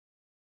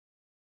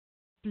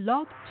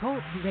Blog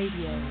Talk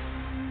Radio.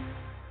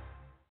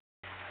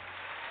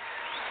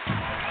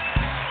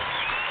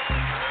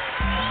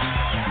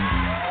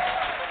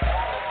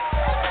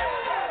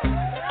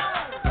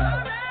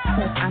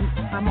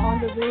 I'm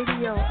on the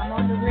radio. I'm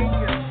on the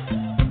radio.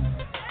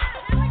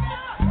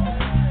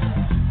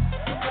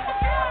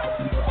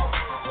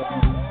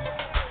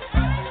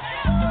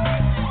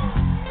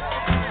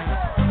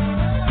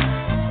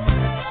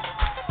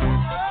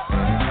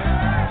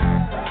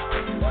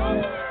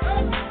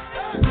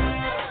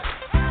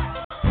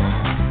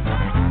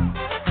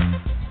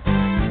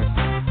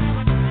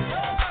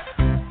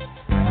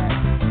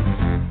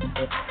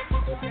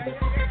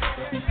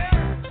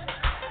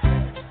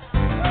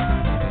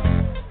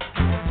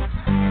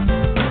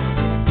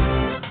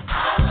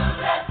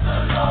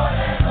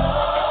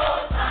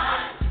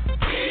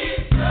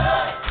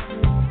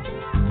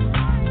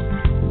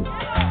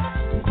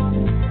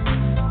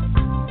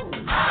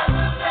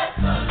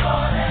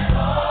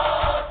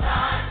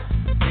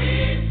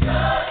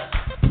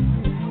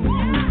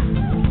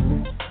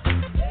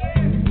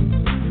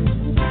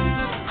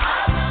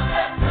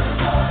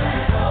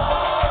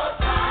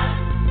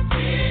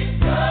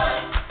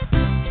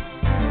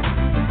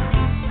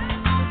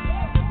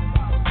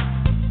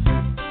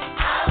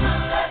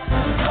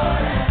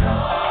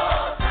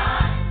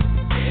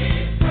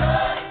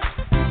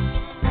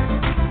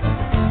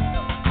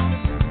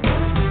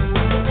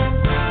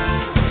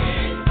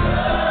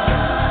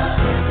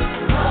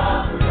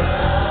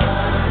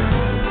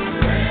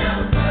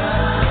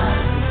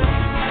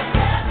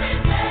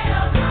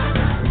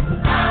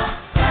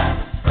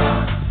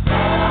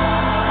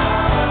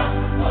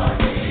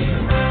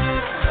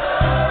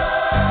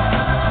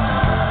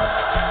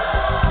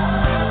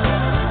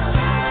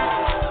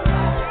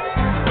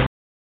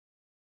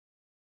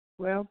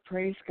 Well,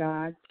 praise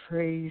God,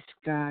 praise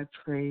God,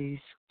 praise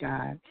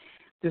God.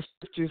 The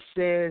scripture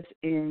says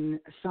in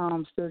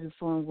Psalms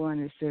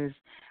 34:1, it says,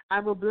 I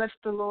will bless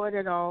the Lord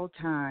at all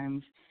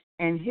times,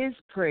 and his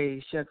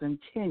praise shall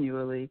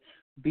continually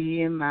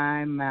be in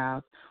my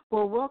mouth.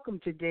 Well, welcome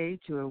today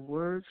to a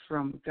Word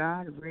from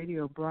God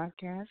radio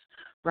broadcast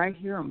right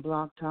here on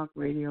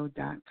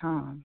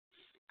blogtalkradio.com.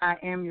 I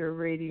am your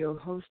radio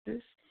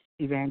hostess,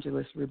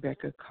 Evangelist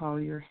Rebecca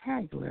Collier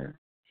Hagler.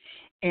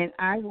 And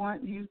I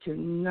want you to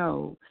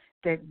know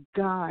that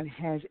God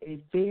has a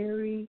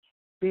very,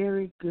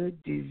 very good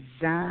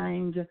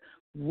designed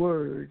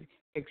word,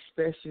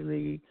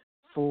 especially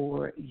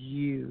for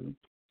you.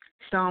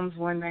 Psalms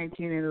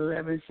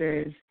 119:11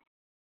 says,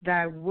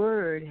 Thy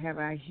word have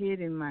I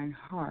hid in mine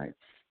heart,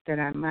 that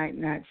I might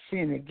not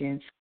sin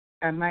against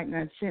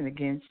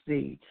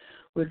thee.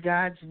 With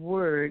God's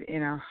word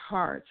in our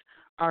hearts,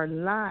 our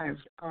lives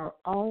are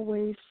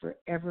always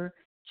forever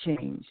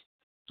changed.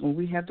 When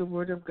we have the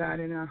word of God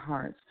in our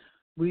hearts,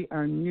 we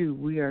are new,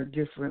 we are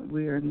different,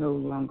 we are no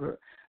longer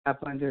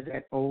up under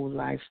that old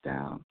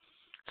lifestyle.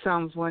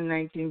 Psalms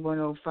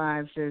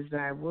 119:105 says,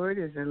 Thy word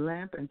is a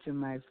lamp unto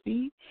my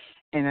feet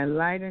and a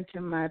light unto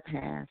my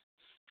path,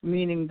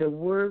 meaning the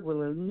word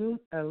will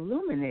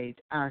illuminate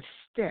our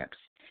steps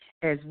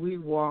as we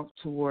walk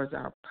towards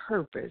our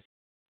purpose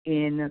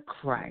in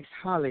Christ.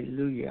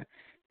 Hallelujah.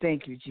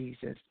 Thank you,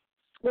 Jesus.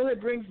 Well,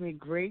 it brings me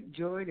great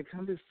joy to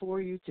come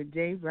before you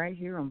today right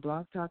here on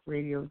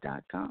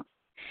blogtalkradio.com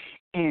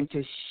and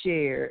to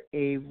share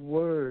a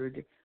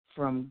word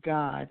from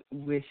God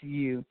with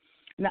you.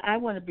 Now, I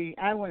want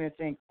to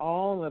thank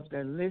all of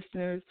the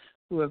listeners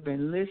who have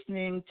been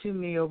listening to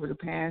me over the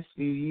past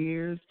few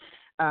years.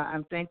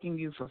 I'm thanking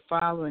you for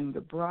following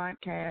the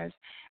broadcast.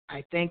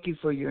 I thank you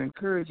for your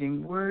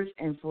encouraging words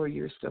and for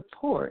your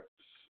support.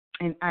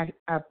 And I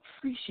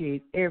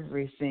appreciate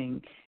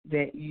everything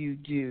that you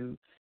do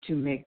to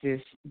make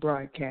this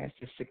broadcast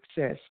a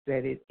success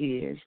that it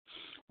is.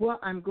 Well,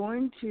 I'm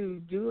going to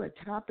do a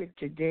topic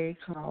today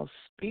called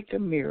Speak a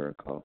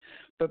Miracle.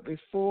 But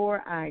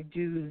before I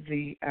get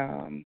into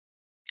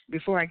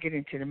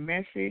the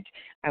message,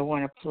 I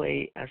want to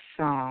play a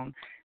song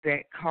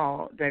that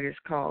is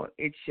called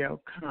It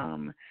Shall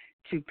Come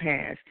to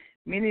Pass.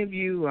 Many of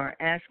you are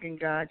asking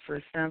God for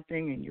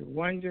something and you're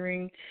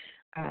wondering,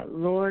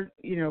 Lord,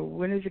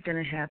 when is it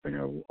going to happen?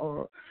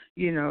 Or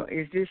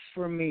is this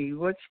for me?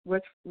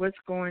 What's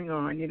going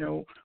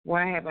on?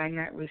 Why have I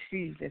not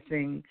received the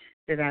thing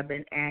that I've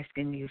been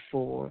asking you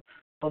for?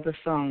 Well, the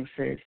song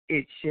says,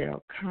 It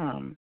shall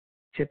come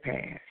to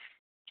pass.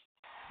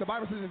 The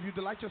Bible says if you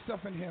delight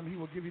yourself in him, he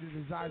will give you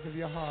the desires of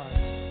your heart.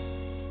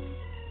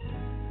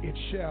 It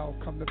shall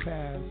come to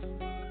pass.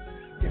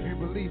 If you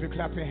believe it,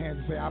 clap your hands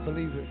and say, I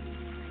believe it.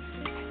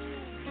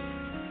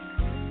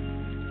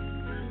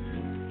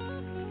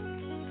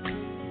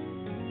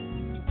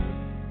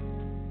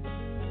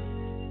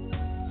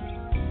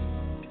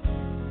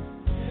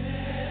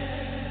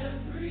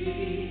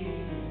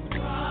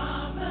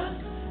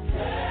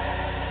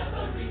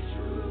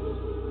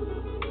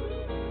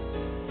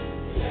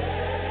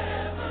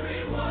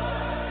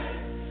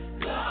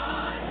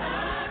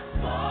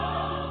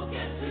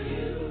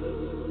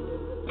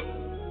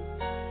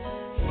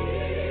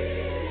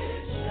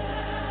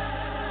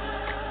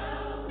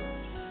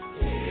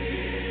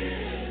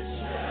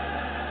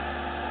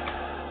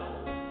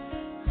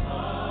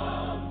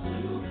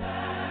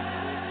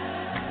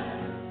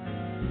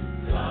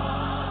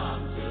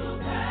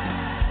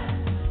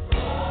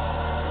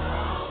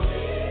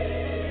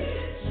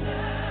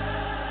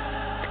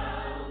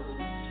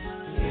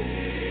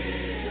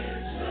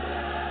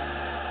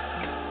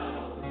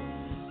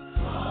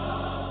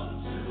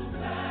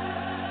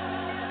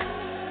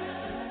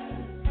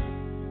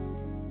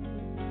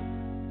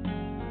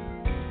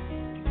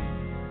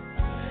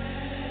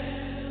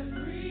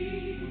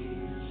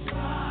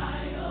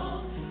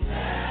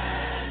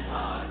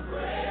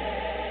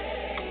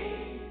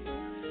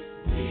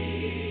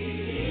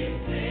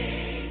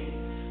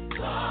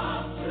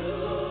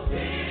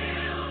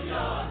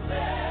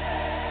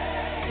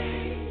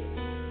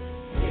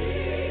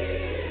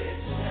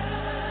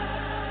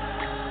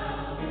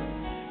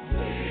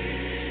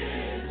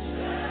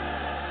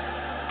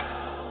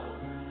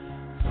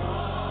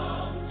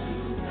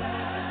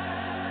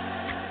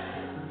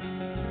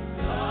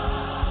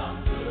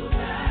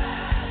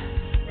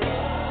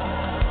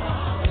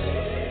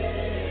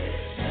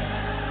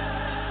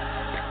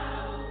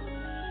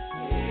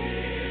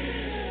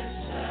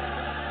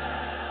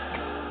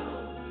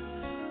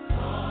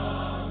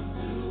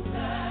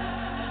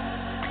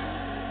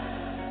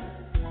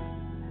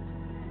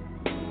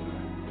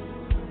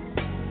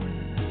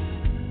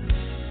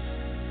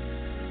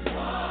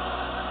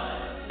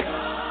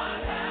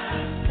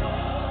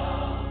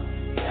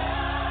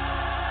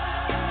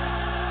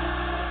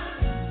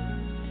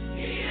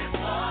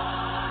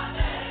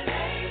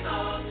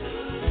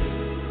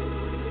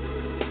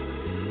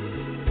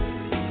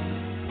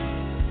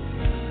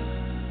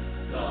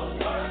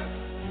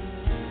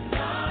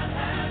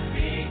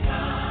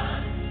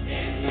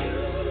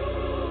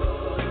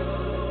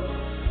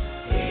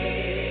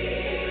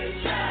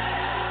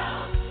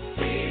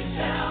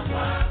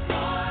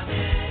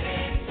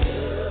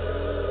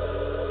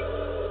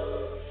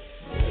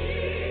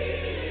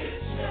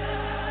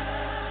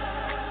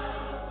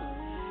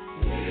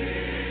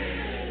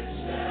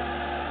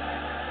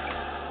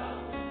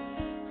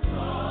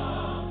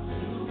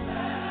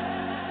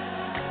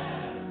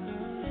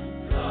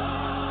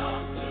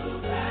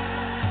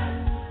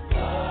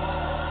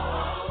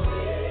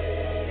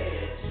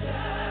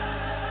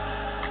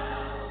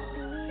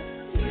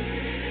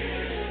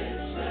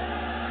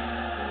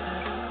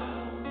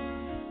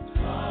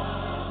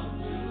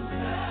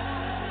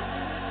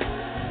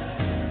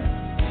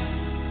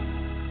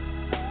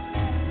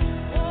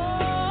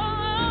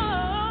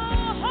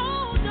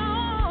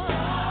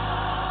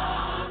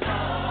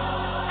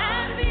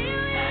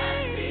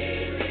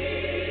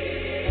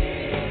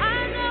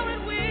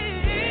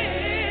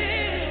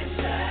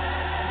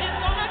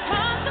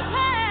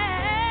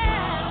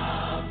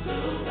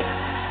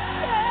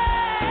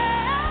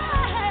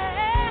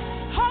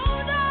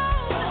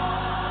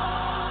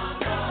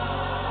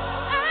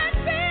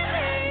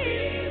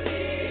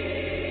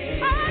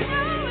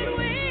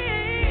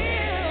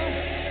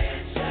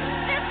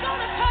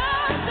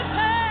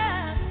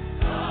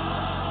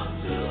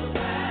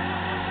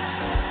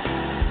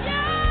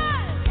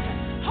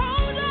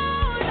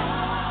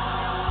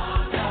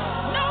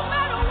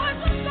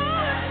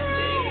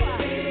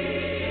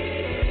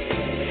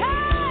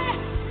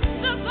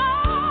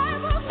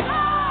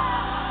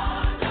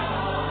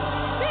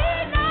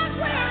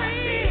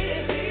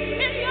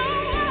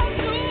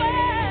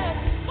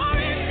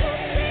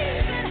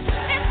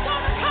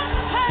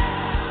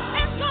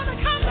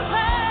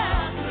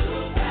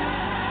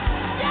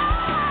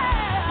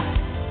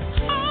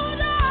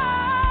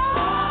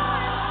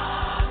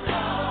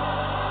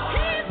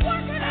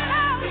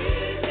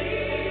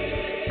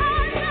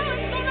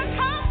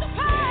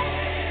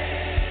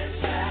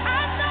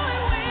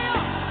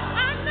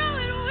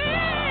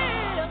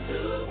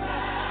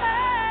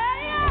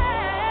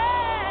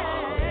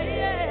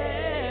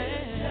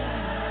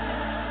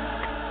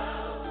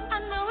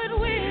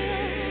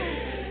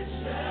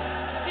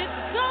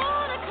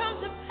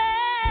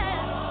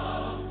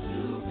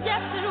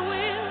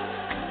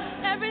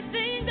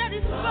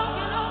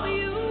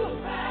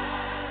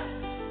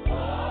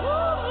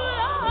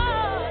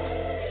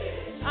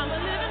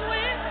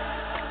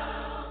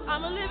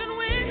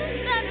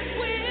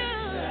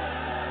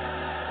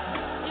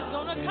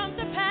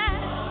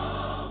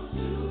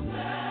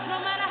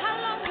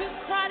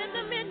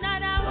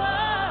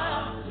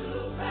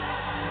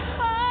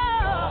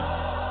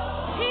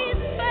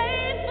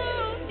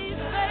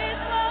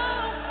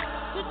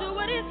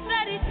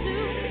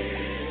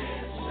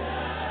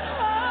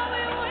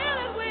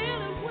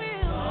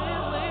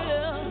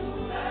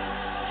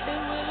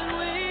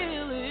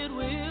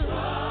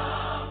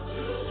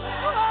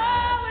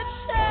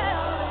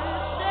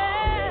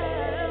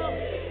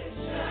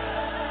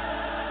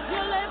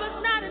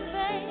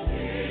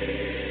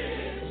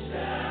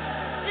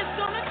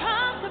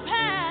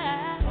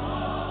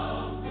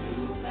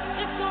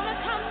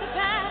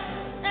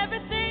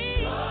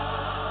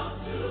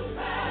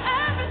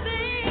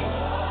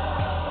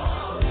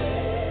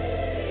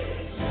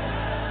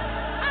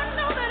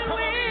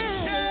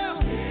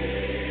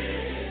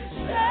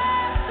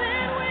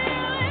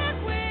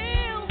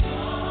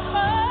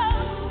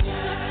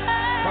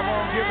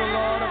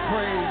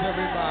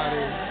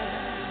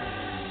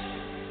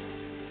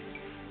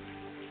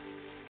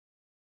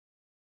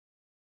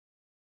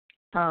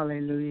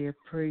 Hallelujah.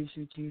 Praise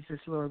you, Jesus.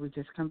 Lord, we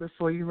just come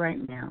before you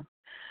right now.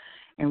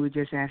 And we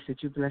just ask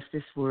that you bless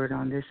this word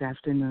on this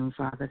afternoon,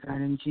 Father God.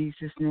 In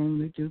Jesus' name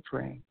we do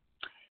pray.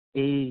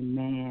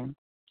 Amen.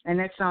 And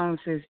that song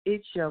says,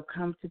 it shall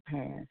come to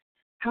pass.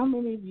 How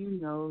many of you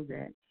know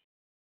that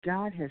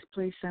God has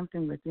placed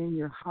something within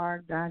your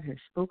heart? God has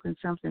spoken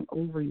something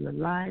over your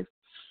life.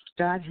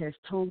 God has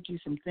told you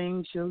some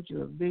things, showed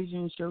you a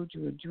vision, showed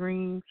you a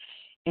dream,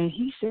 and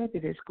he said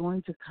that it's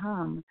going to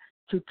come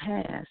to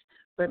pass.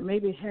 But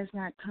maybe it has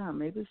not come.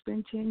 Maybe it's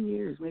been 10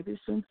 years. Maybe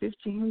it's been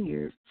 15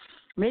 years.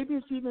 Maybe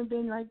it's even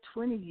been like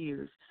 20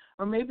 years.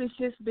 Or maybe it's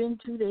just been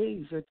 2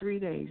 days or 3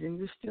 days, and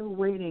you're still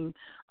waiting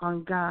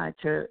on God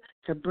to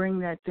bring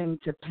that thing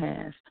to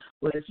pass.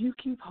 Well, if you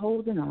keep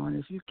holding on,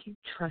 if you keep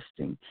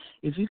trusting,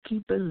 if you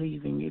keep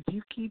believing, if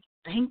you keep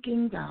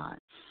thanking God,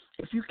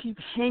 if you keep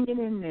hanging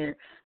in there,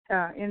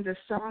 in the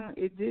song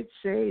it did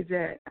say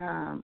that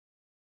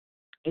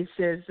it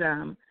says,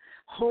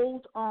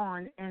 hold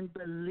on and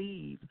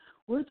believe.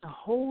 We're to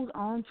hold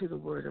on to the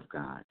word of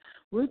God.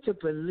 We're to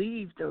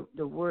believe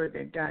the word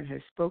that God has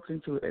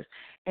spoken to us.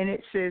 And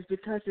it says,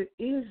 because it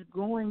is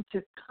going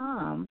to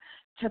come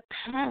to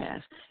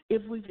pass.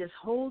 If we just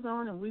hold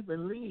on and we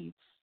believe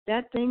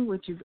that thing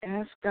which you've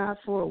asked God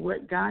for,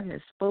 what God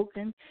has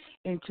spoken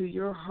into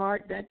your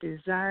heart, that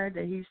desire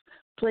that he's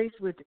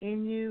placed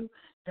within you,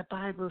 the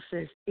Bible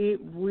says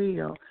it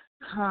will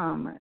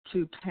come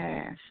to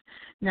pass.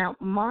 Now,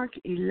 Mark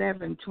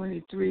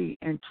 11:23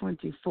 and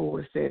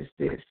 24 says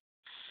this,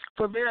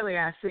 for verily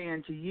I say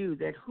unto you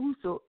that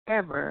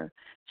whosoever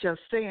shall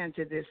say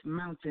unto this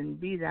mountain,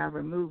 be thou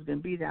removed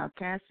and be thou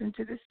cast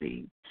into the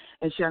sea,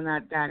 and shall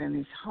not doubt in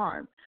his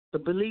heart,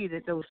 but believe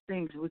that those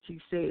things which he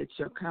said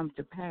shall come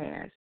to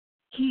pass,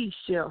 he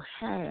shall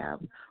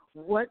have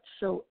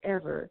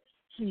whatsoever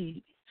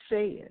he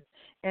saith.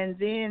 And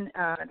then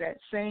that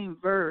same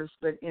verse,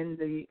 but in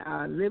the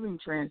Living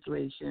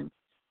Translation,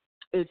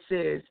 it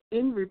says,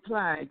 in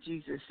reply,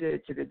 Jesus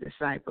said to the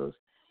disciples,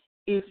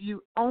 if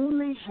you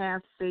only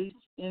have faith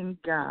in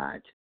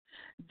God,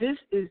 this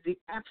is the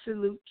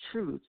absolute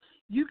truth.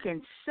 You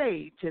can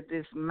say to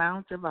this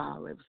Mount of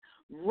Olives,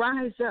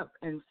 rise up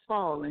and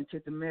fall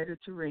into the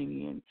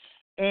Mediterranean,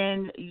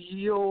 and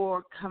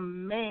your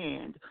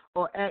command,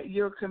 or at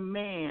your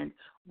command,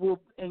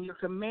 will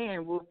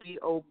be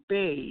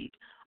obeyed.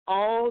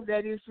 All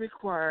that is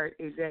required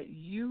is that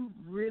you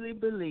really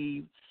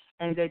believe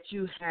and that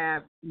you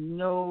have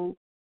no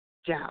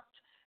doubt.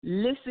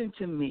 Listen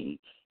to me.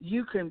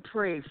 You can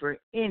pray for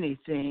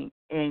anything,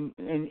 and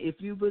if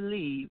you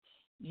believe,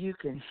 you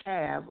can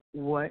have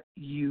what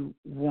you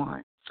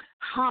want.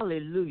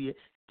 Hallelujah.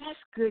 That's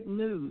good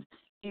news.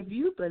 If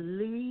you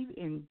believe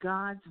in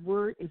God's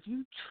word, if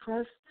you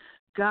trust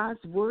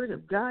God's word,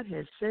 if God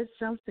has said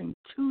something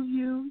to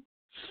you,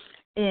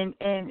 and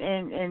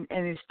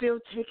it's still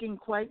taking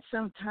quite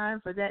some time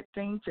for that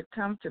thing to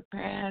come to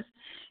pass,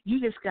 you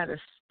just got to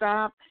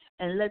stop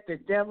and let the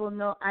devil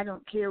know, I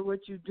don't care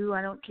what you do,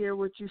 I don't care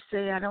what you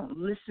say, I don't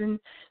listen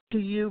to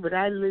you, but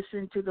I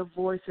listen to the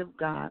voice of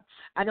God.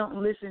 I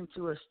don't listen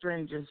to a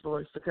stranger's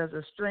voice, because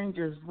a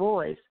stranger's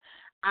voice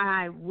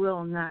I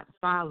will not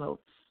follow.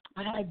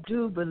 But I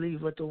do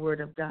believe what the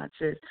Word of God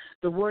says.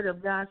 The Word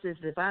of God says,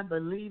 if I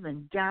believe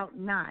and doubt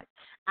not,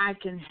 I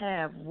can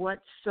have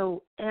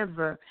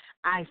whatsoever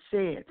I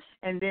said.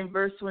 And then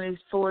verse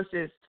 24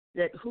 says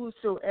that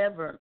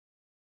whosoever,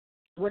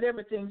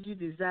 whatever things you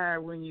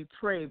desire when you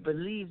pray,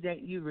 believe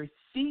that you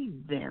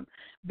receive them.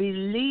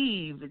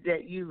 Believe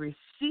that you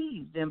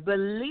receive them.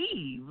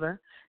 Believe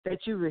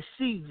that you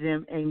receive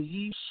them, and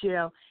ye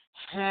shall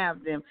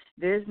have them.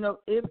 There's no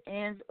ifs,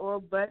 ands, or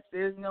buts.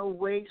 There's no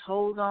wait,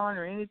 hold on,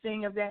 or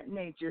anything of that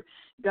nature.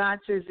 God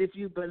says if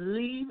you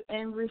believe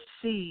and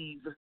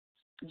receive,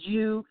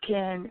 you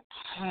can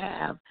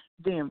have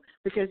them,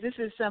 because this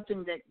is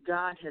something that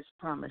God has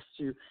promised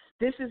you.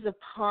 This is a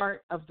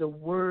part of the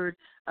Word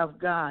of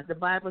God. The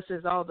Bible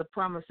says all the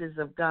promises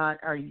of God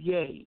are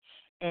yea,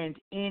 and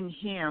in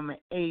him,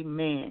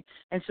 amen.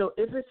 And so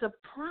if it's a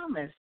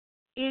promise,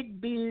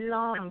 it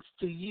belongs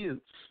to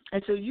you.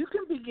 And so you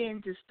can begin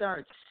to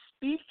start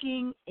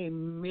speaking a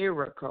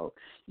miracle.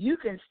 You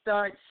can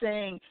start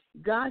saying,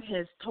 God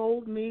has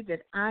told me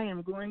that I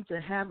am going to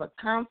have a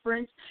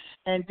conference,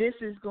 and this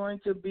is going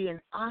to be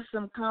an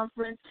awesome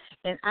conference,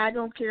 and I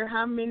don't care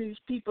how many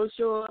people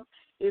show up,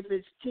 if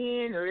it's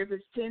 10 or if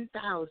it's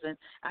 10,000.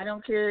 I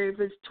don't care if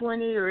it's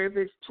 20 or if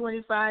it's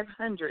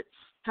 2,500.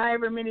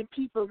 However many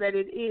people that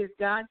it is,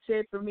 God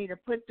said for me to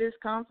put this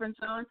conference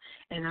on,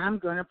 and I'm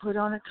going to put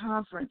on a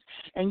conference.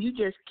 And you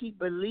just keep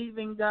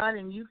believing God,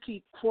 and you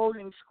keep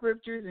quoting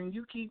scriptures, and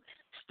you keep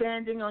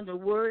standing on the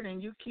word,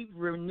 and you keep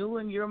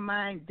renewing your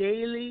mind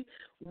daily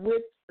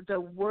with the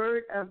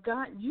word of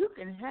God. You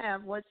can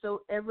have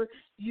whatsoever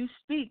you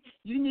speak.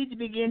 You need to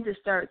begin to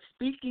start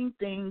speaking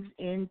things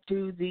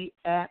into the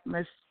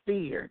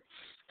atmosphere.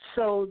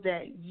 so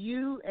that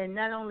you, and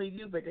not only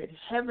you, but that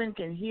heaven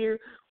can hear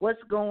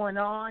what's going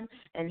on,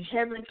 and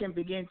heaven can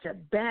begin to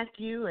back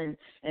you,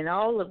 and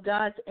all of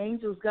God's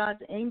angels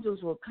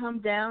will come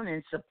down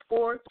and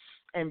support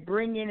and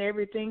bring in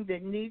everything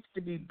that needs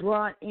to be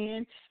brought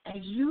in,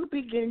 and you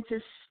begin to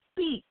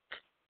speak.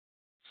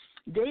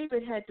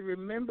 David had to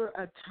remember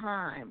a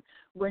time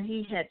when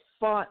he had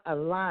fought a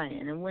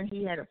lion and when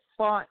he had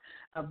fought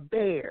a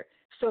bear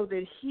so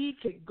that he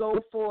could go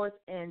forth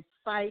and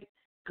fight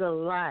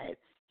Goliath.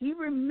 He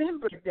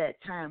remembered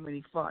that time when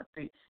he fought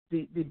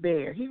the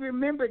bear. He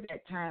remembered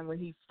that time when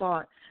he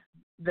fought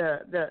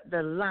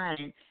the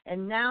lion.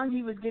 And now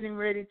he was getting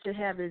ready to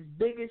have his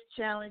biggest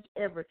challenge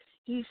ever.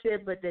 He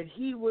said, but that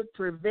he would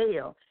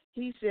prevail.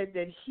 He said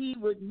that he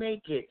would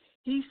make it.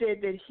 He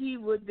said that he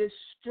would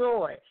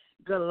destroy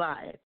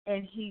Goliath,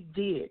 and he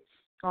did.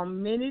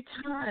 Many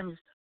times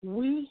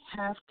we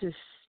have to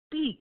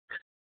speak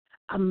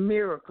a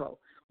miracle.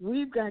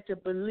 We've got to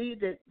believe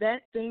that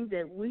that thing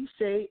that we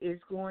say is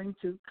going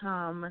to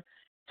come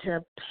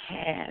to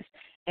pass.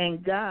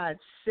 And God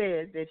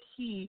said that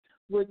he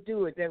would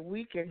do it, that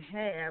we can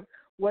have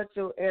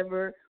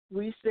whatsoever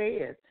we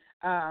say.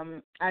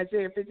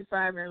 Isaiah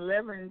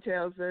 55:11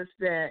 tells us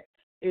that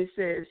it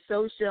says,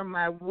 so shall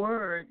my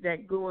word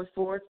that goeth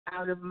forth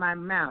out of my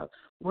mouth.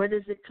 Where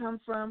does it come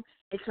from?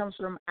 It comes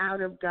from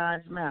out of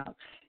God's mouth.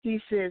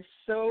 He says,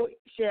 so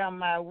shall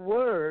my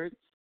word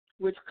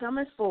which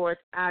cometh forth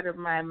out of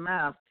my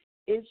mouth,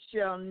 it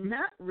shall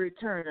not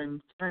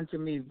return unto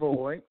me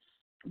void,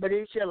 but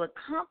it shall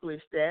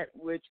accomplish that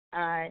which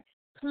I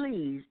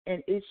please,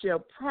 and it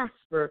shall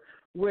prosper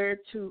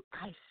whereto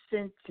I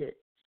sent it.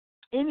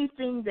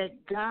 Anything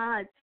that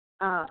God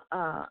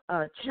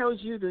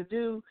tells you to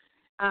do,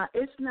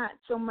 it's not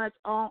so much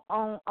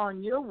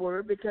on your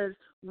word, because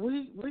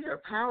we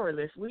are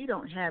powerless. We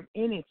don't have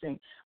anything,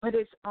 but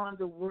it's on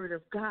the word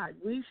of God.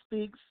 We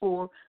speak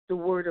for the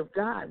word of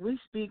God. We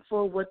speak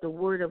for what the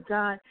word of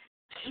God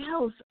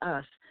tells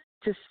us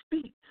to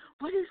speak.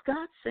 What is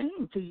God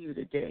saying to you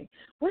today?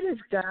 What is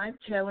God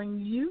telling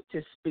you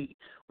to speak?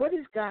 What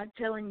is God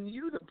telling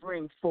you to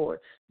bring forth?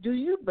 Do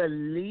you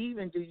believe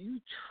and do you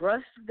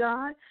trust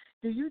God?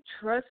 Do you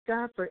trust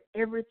God for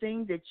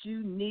everything that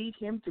you need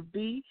him to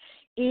be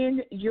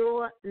in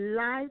your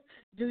life?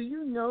 Do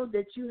you know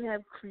that you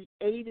have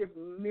creative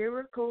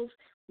miracles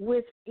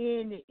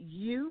within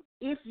you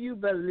if you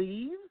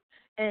believe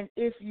and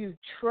if you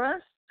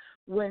trust?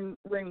 When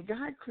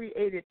God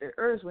created the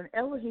earth, when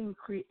Elohim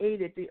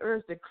created the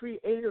earth, the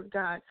creator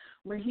God,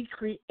 when he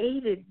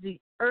created the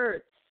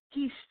earth,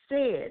 he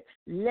said,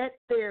 let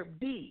there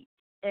be,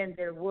 and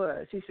there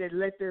was. He said,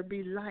 let there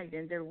be light,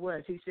 and there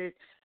was. He said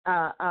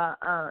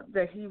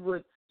that he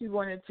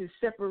wanted to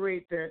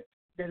separate the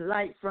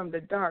light from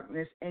the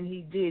darkness, and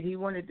he did. He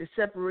wanted to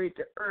separate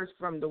the earth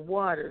from the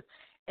waters,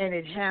 and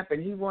it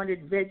happened. He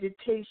wanted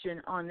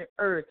vegetation on the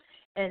earth,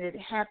 and it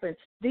happened.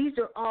 These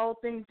are all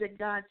things that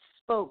God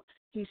spoke.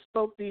 He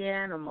spoke the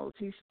animals.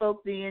 He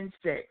spoke the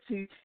insects.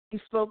 He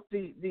spoke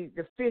the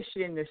fish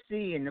in the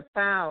sea and the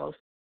fowls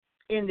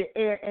in the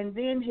air. And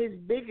then his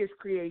biggest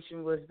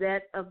creation was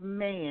that of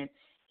man.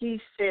 He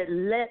said,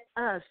 let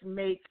us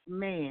make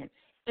man.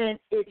 And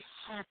it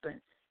happened.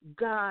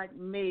 God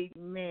made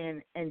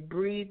man and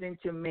breathed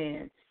into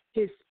man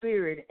his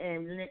spirit,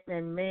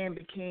 and man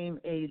became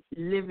a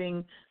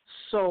living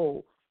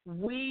soul.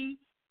 We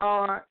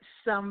are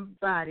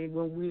somebody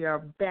when we are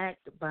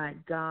backed by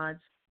God's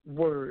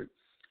word.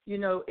 You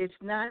know, it's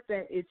not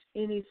that it's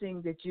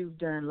anything that you've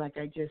done, like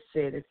I just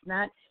said. It's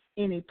not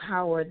any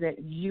power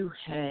that you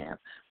have.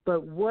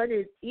 But what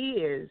it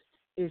is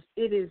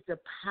it is the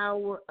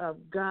power of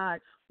God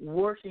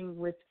working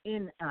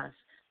within us.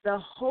 The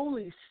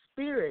Holy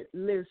Spirit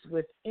lives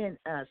within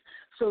us.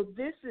 So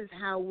this is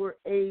how we're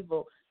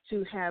able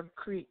to have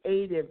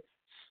creative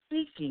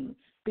speaking,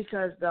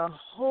 because the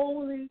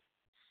Holy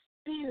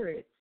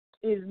Spirit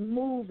is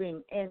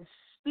moving and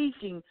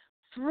speaking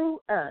through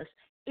us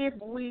if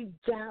we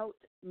doubt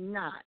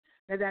not.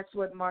 Now that's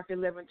what Mark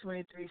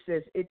 11:23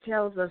 says. It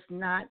tells us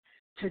not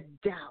to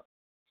doubt.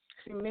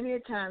 See, many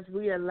times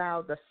we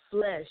allow the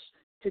flesh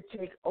to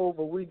take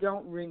over. We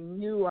don't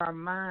renew our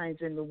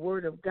minds in the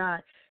Word of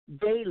God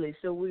daily,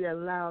 so we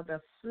allow the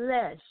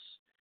flesh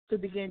to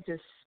begin to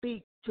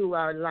speak to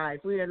our life.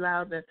 We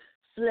allow the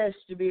flesh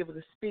to be able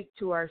to speak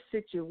to our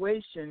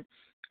situation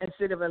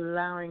instead of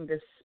allowing the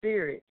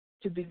Spirit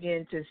to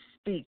begin to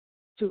speak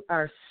to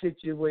our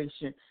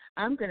situation.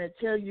 I'm going to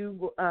tell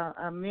you,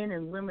 men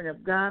and women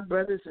of God,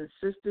 brothers and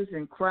sisters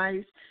in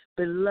Christ,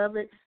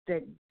 beloved,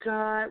 that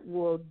God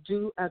will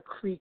do a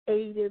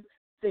creative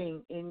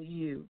thing in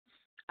you.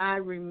 I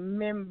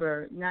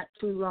remember not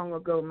too long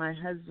ago, my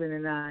husband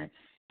and I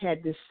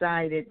had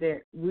decided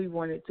that we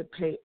wanted to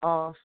pay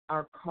off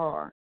our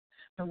car.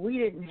 And we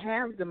didn't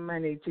have the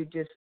money to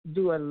just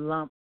do a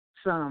lump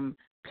sum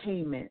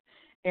payment.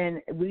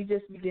 And we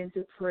just began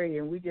to pray,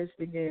 and we just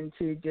began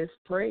to just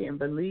pray and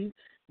believe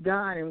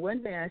God. And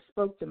one day I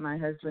spoke to my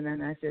husband,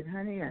 and I said,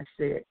 honey, I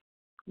said,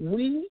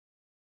 we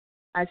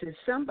I said,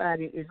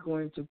 somebody is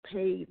going to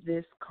pay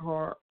this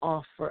car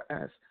off for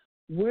us.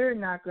 We're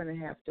not going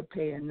to have to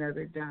pay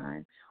another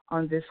dime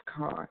on this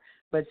car.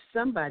 But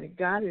somebody,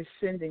 God is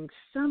sending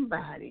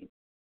somebody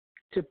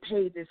to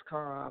pay this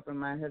car off. And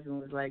my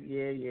husband was like,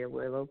 yeah,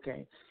 well,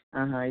 okay.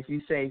 If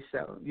you say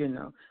so,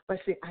 But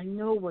see, I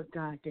know what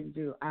God can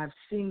do. I've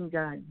seen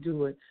God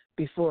do it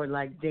before,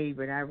 like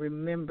David. I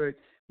remembered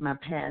my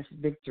past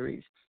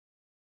victories.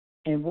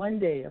 And one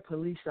day a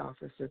police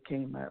officer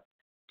came up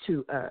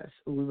to us.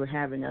 We were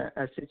having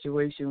a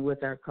situation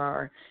with our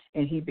car,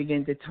 and he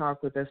began to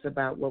talk with us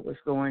about what was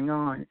going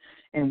on.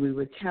 And we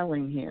were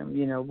telling him,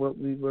 what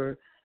we were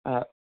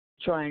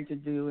trying to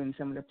do and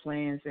some of the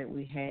plans that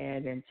we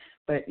had.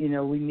 But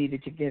we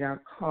needed to get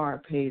our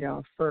car paid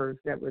off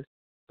first. That was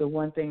the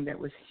one thing that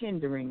was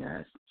hindering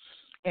us.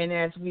 And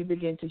as we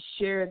began to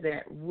share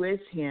that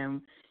with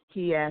him,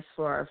 he asked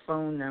for our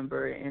phone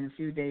number, and a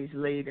few days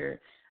later,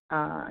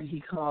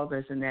 he called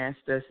us and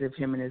asked us if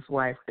him and his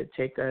wife could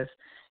take us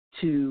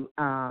to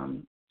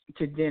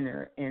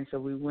dinner. And so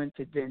we went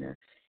to dinner,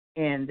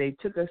 and they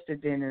took us to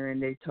dinner,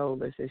 and they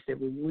told us, they said,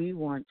 well, we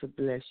want to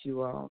bless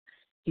you all.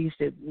 He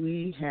said,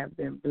 we have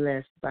been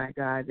blessed by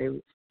God.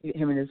 Him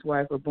and his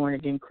wife were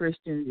born-again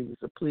Christians. He was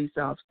a police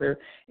officer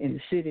in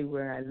the city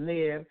where I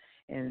live.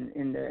 And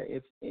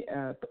if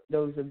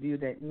those of you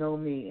that know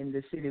me, in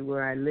the city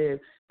where I live,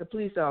 the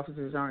police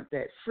officers aren't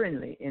that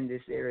friendly in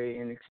this area,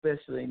 and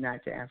especially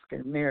not to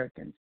African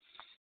Americans.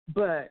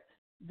 But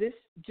this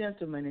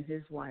gentleman and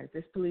his wife,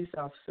 this police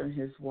officer and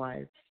his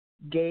wife,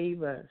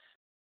 gave us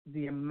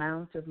the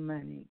amount of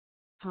money,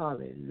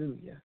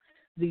 hallelujah,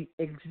 the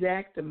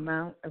exact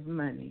amount of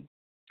money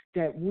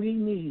that we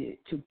needed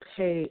to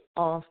pay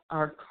off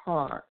our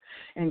car.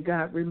 And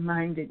God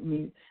reminded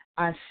me,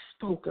 I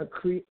spoke a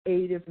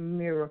creative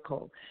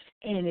miracle,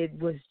 and it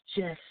was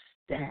just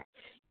that.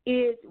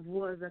 It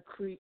was a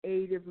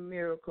creative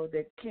miracle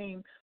that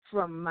came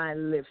from my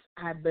lips.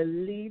 I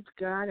believed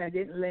God. I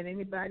didn't let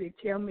anybody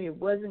tell me it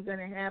wasn't going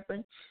to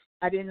happen.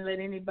 I didn't let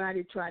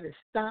anybody try to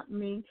stop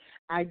me.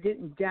 I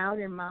didn't doubt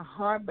in my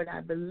heart, but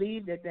I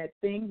believed that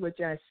thing which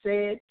I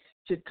said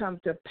should come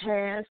to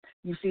pass.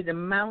 You see, the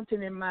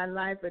mountain in my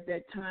life at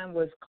that time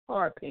was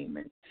car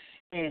payments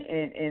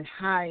and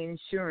high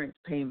insurance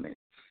payments.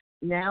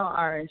 Now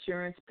our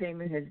insurance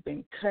payment has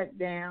been cut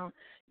down.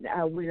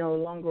 We no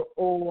longer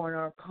owe on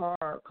our car.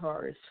 Our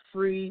car is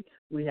free.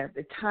 We have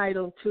the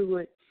title to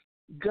it.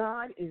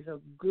 God is a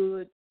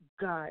good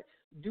God.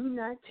 Do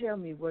not tell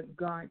me what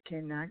God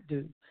cannot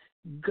do.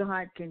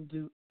 God can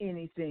do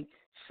anything.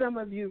 Some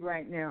of you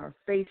right now are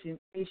facing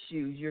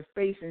issues. You're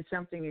facing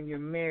something in your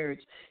marriage.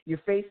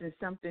 You're facing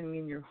something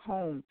in your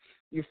home.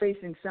 You're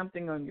facing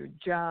something on your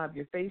job.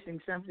 You're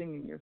facing something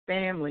in your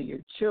family,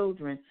 your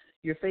children.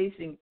 You're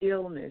facing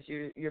illness.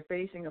 You're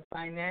facing a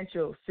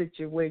financial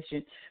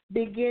situation.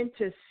 Begin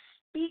to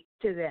speak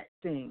to that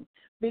thing.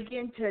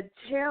 Begin to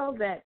tell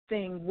that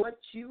thing what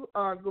you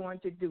are going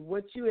to do,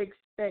 what you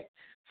expect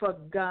for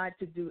God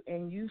to do,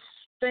 and you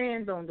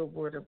stand on the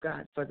word of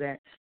God for that.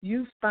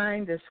 You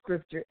find the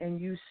scripture and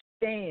you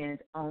stand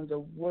on the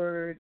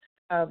word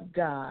of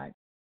God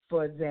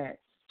for that.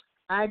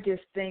 I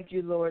just thank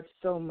you, Lord,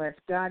 so much.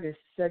 God is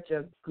such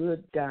a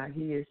good God.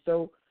 He is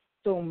so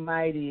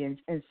mighty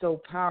and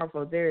so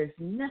powerful. There is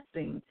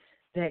nothing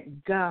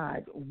that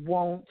God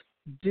won't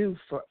do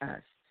for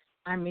us.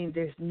 I mean,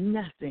 there's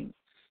nothing.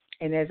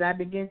 And as I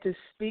begin to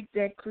speak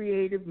that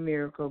creative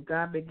miracle,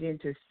 God began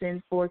to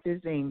send forth his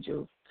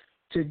angels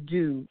to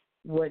do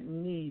what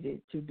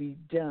needed to be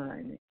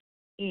done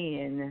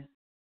in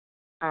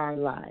our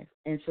life.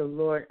 And so,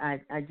 Lord, I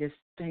just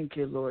thank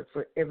you, Lord,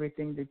 for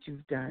everything that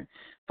you've done.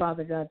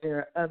 Father God, there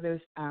are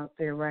others out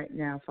there right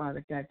now,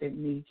 Father God, that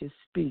need to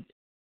speak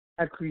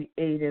a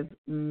creative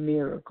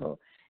miracle.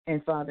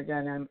 And Father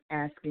God, I'm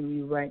asking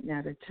you right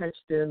now to touch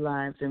their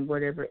lives in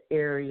whatever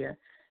area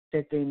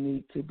that they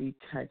need to be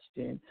touched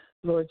in.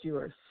 Lord, you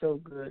are so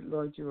good.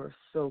 Lord, you are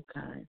so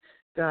kind.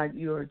 God,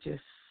 you are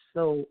just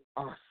so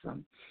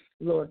awesome.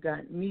 Lord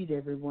God, meet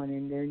everyone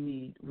in their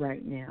need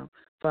right now.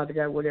 Father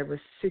God,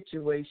 whatever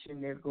situation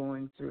they're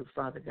going through,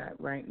 Father God,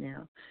 right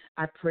now,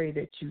 I pray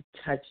that you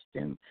touch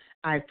them.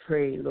 I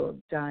pray,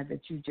 Lord God,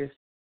 that you just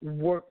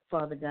work,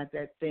 Father God,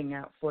 that thing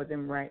out for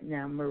them right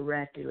now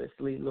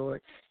miraculously,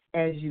 Lord,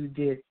 as you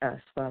did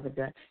us, Father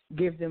God.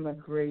 Give them a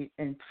great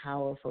and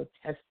powerful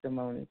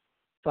testimony,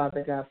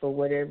 Father God, for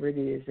whatever it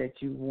is that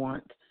you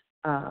want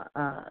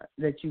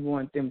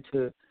them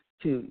to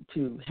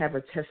have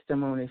a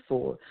testimony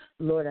for.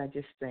 Lord, I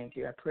just thank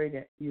you. I pray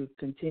that you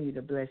continue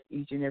to bless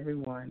each and every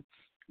one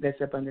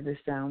that's up under the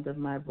sound of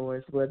my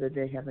voice, whether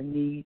they have a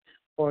need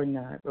or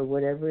not, but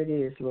whatever it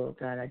is, Lord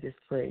God, I just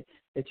pray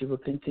that you will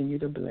continue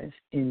to bless.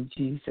 In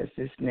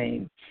Jesus'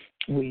 name,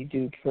 we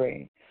do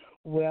pray.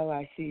 Well,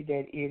 I see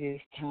that it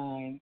is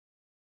time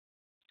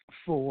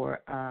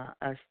for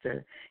us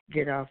to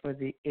get off of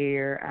the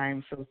air.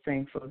 I'm so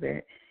thankful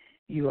that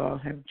you all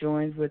have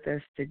joined with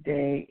us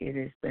today. It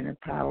has been a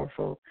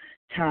powerful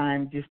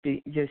time just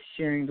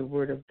sharing the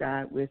Word of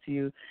God with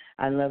you.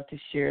 I love to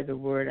share the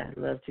Word. I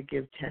love to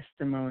give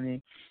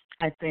testimony.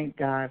 I thank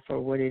God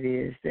for what it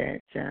is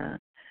that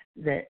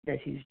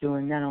He's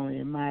doing, not only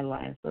in my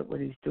life, but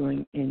what He's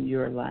doing in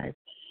your life.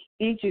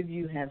 Each of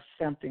you have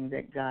something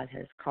that God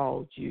has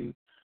called you,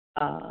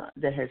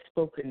 that has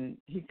spoken.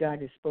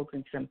 God has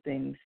spoken some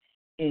things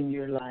in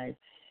your life.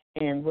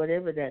 And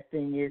whatever that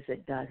thing is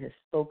that God has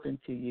spoken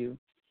to you,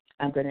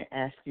 I'm going to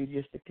ask you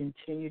just to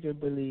continue to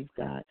believe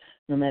God,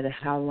 no matter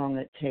how long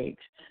it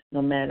takes,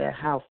 no matter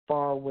how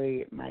far away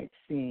it might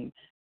seem.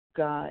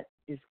 God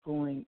is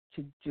going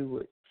to do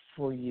it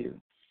for you.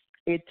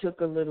 It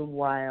took a little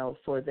while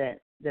for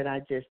that I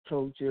just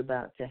told you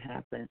about to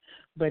happen,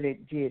 but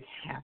it did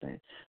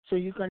happen. So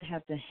you're going to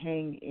have to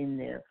hang in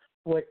there,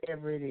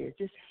 whatever it is.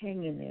 Just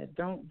hang in there.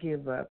 Don't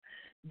give up.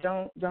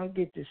 Don't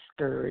get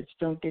discouraged.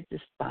 Don't get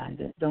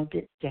despondent. Don't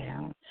get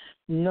down.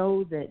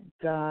 Know that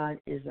God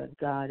is a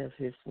God of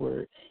His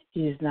word.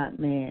 He is not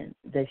man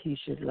that He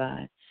should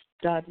lie.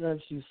 God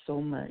loves you so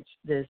much.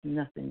 There's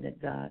nothing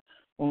that God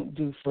won't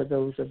do for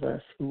those of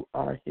us who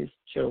are His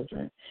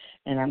children.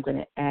 And I'm going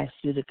to ask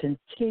you to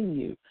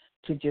continue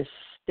to just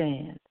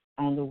stand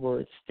on the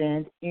word.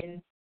 Stand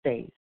in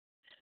faith.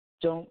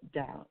 Don't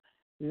doubt.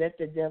 Let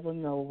the devil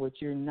know what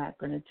you're not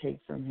going to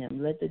take from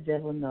him. Let the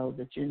devil know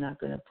that you're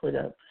not going to put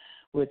up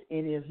with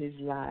any of his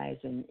lies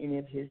and any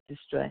of his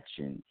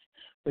distractions.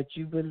 But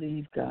you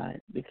believe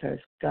God, because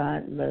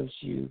God loves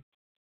you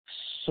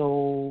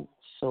so,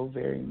 so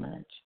very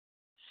much.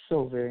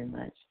 So very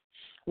much.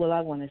 Well, I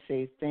want to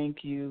say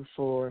thank you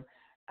for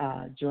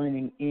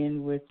joining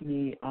in with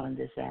me on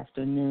this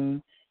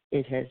afternoon.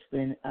 It has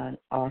been an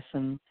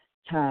awesome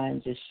time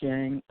just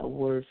sharing a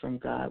word from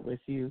God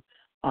with you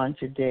on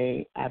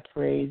today. I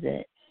pray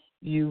that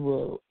you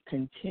will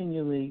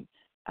continually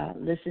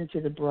listen to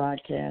the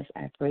broadcast.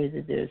 I pray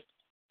that there's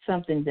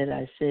something that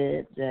I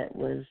said that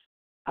was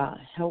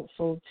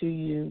helpful to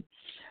you.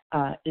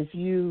 If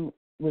you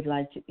would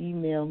like to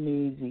email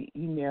me, the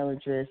email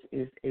address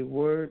is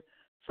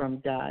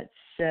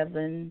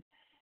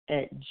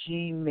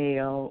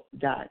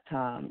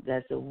awordfromgod7@gmail.com.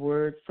 That's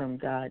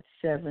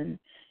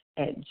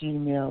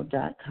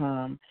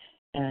awordfromgod7@gmail.com.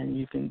 And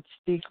you can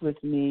speak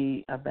with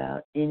me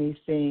about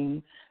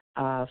anything.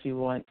 If you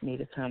want me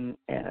to come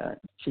to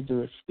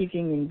do a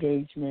speaking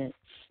engagement,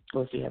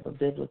 or if you have a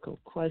biblical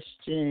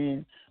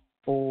question,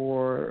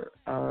 or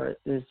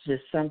there's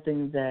just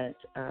something that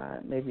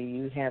maybe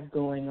you have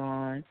going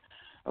on,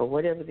 or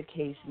whatever the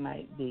case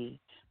might be.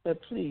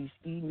 But please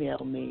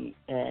email me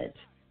at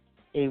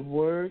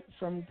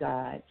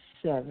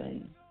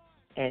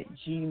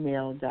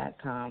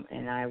awordfromgod7@gmail.com,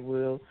 and I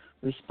will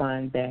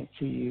respond back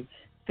to you.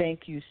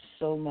 Thank you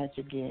so much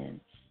again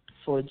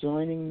for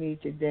joining me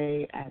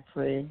today. I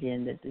pray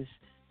again that this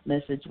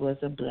message was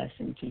a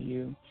blessing to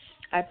you.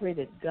 I pray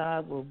that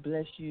God will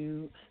bless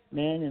you,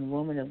 man and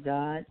woman of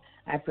God.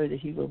 I pray that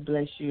He will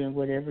bless you in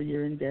whatever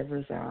your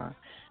endeavors are.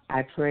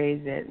 I pray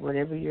that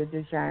whatever your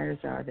desires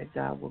are, that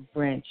God will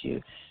grant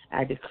you.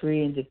 I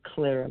decree and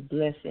declare a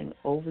blessing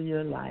over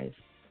your life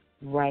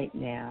right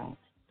now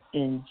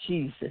in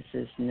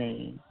Jesus'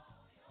 name.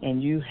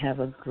 And you have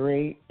a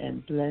great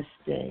and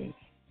blessed day.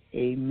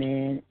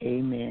 Amen,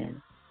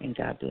 amen, and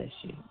God bless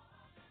you.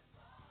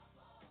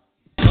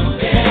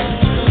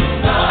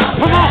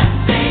 Come on.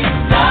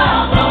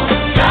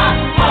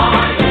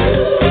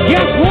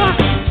 Guess what?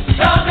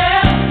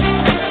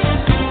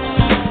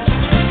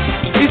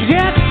 It's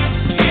yet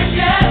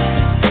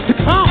to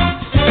come.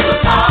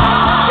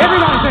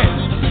 Everybody say it.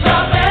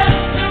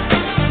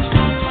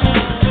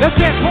 Let's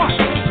say it twice.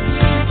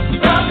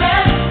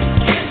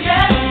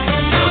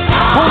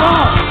 Hold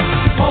on.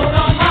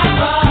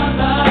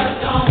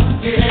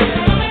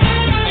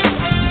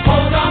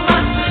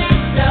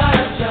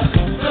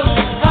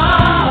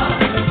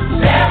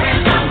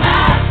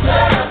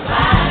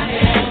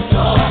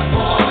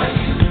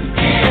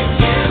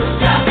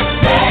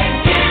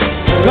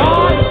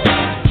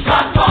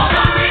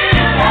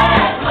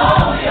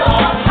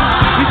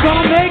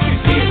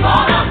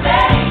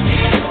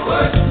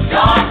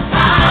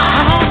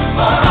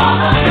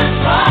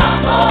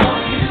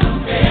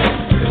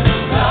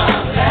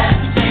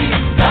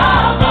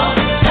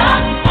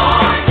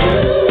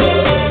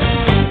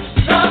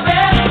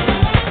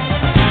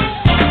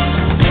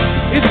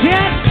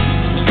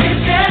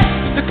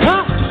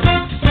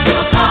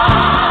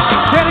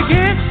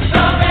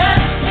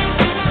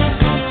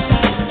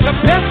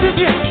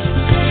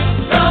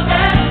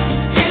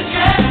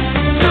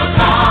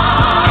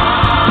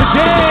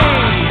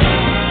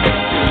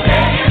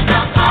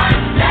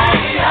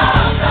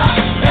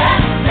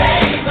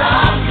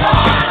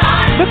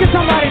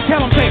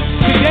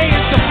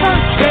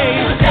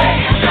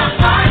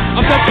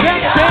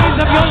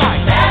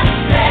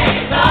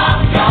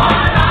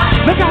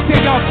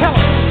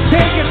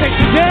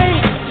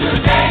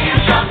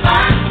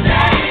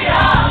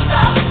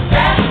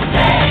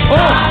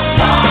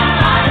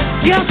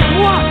 Guess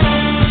what?